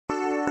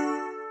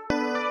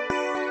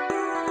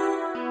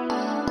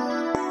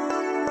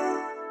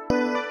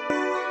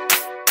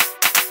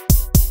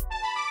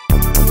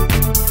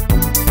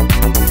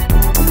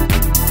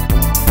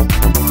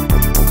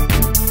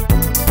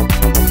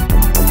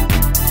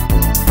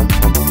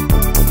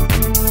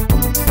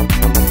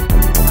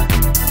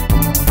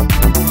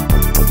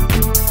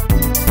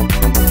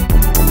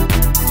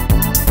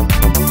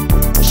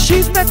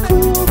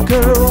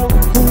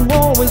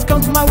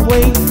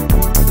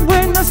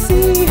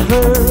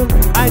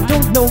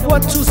know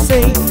what to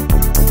say.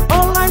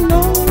 All I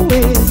know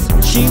is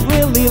she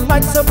really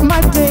lights up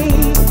my day.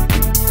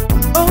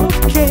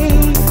 Okay,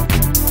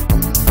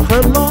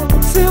 her long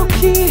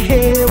silky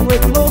hair,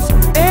 it flows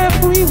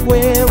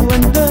everywhere,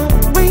 and the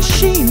way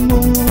she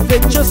moves,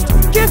 it just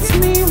gets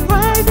me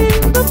right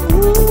in the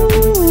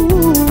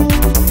groove.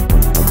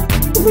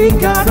 We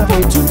got a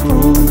way to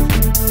prove.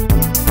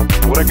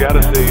 What I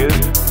gotta say is,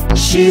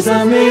 she's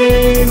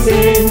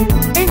amazing.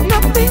 Ain't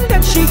nothing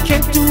that she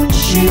can't do.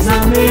 She's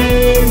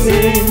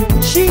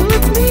amazing. She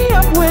lifts me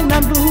up when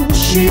I'm blue.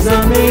 She's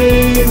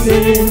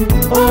amazing.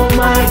 Oh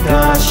my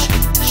gosh,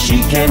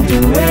 she can do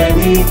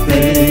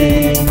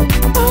anything.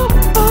 Oh,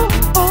 oh,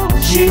 oh,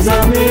 she's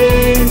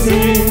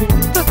amazing.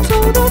 The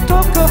total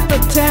talk of the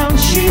town.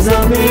 She's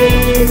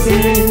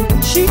amazing.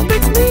 She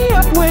picks me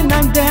up when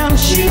I'm down.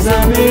 She's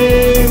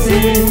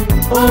amazing.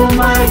 Oh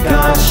my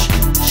gosh,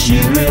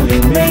 she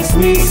really makes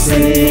me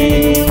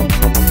sing.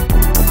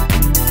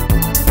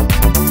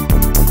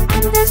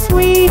 I'm the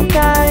sweet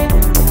guy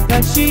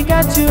that she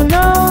got to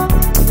know.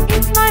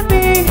 It's my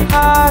big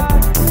heart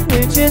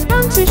which is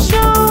bound to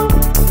show.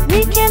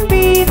 We can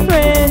be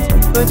friends,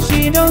 but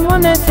she don't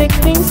wanna take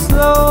things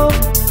slow.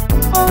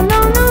 Oh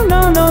no, no,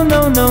 no, no,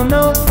 no, no,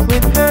 no.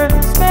 With her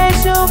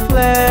special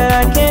flair,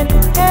 I can't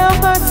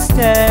help but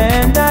stare.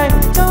 And I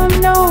don't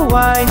know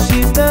why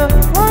she's the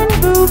one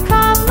who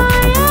caught my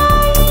eye.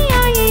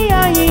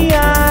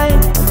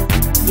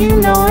 You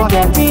know I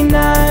can't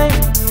deny.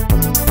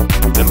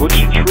 and what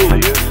she truly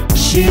is.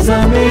 She's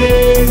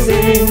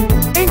amazing.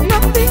 Ain't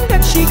nothing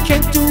that she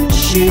can't do.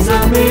 She's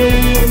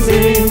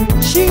amazing.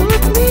 She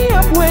lifts me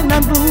up when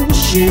I'm blue.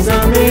 She's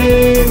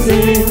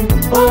amazing.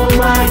 Oh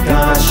my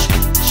gosh,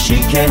 she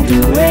can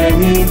do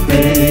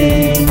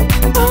anything.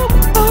 Oh,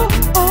 oh,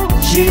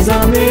 oh, she's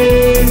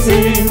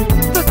amazing.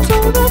 The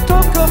total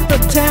talk of the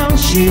town.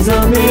 She's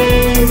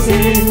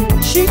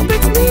amazing. She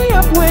picks me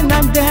up when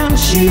I'm down.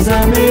 She's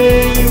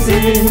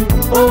amazing.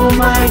 Oh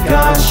my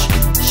gosh,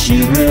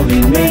 she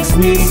really makes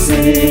me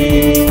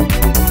sing.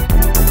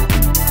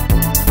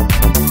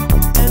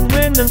 And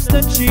when I'm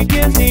stuck, she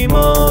gives me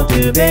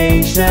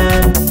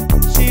motivation.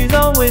 She's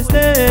always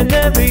there in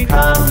every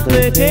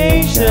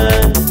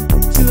complication,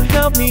 to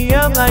help me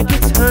out like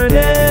it's her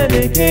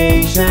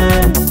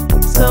dedication.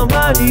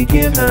 Somebody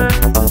give her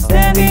a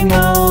standing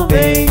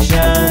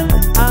ovation.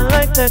 I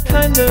like that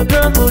kind of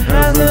girl who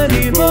has a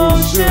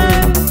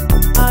devotion.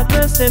 Our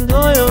trust and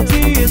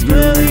loyalty is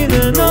really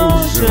the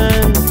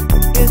notion.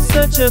 It's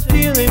such a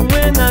feeling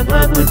when I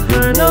vibe with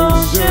her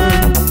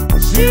notion.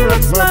 She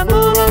rocks my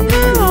boat on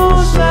the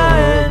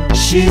ocean.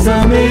 She's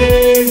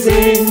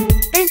amazing.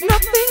 Ain't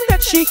nothing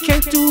that she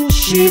can't do.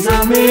 She's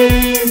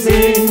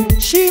amazing.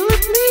 She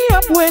lifts me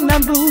up when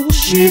I'm blue.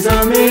 She's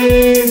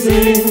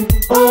amazing.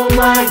 Oh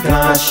my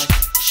gosh,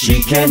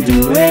 she can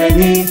do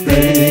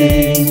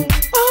anything.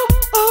 Oh,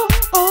 oh,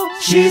 oh,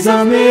 she's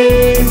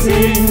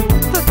amazing.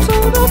 The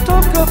total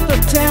talk of the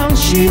town.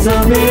 She's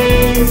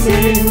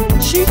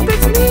amazing. She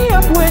picks me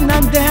up when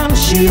I'm down.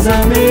 She's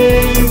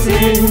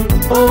amazing.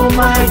 Oh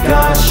my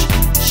gosh,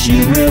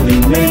 she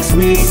really makes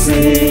me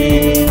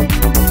sing.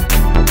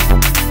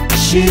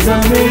 She's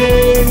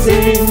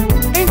amazing.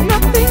 Ain't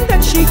nothing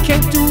that she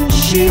can't do.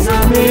 She's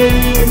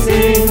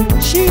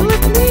amazing. She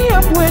lifts me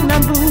up when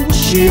I'm blue.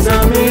 She's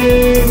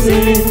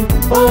amazing.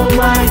 Oh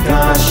my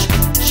gosh,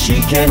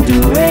 she can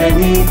do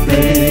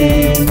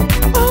anything.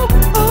 Oh,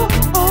 oh,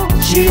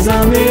 oh, she's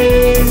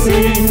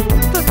amazing.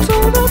 The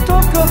total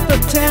talk of the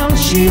town.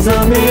 She's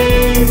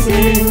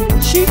amazing.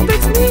 She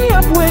picks me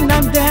up when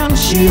I'm down.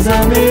 She's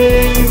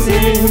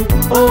amazing.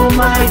 Oh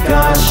my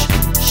gosh,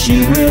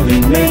 she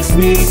really makes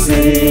me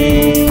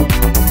sing.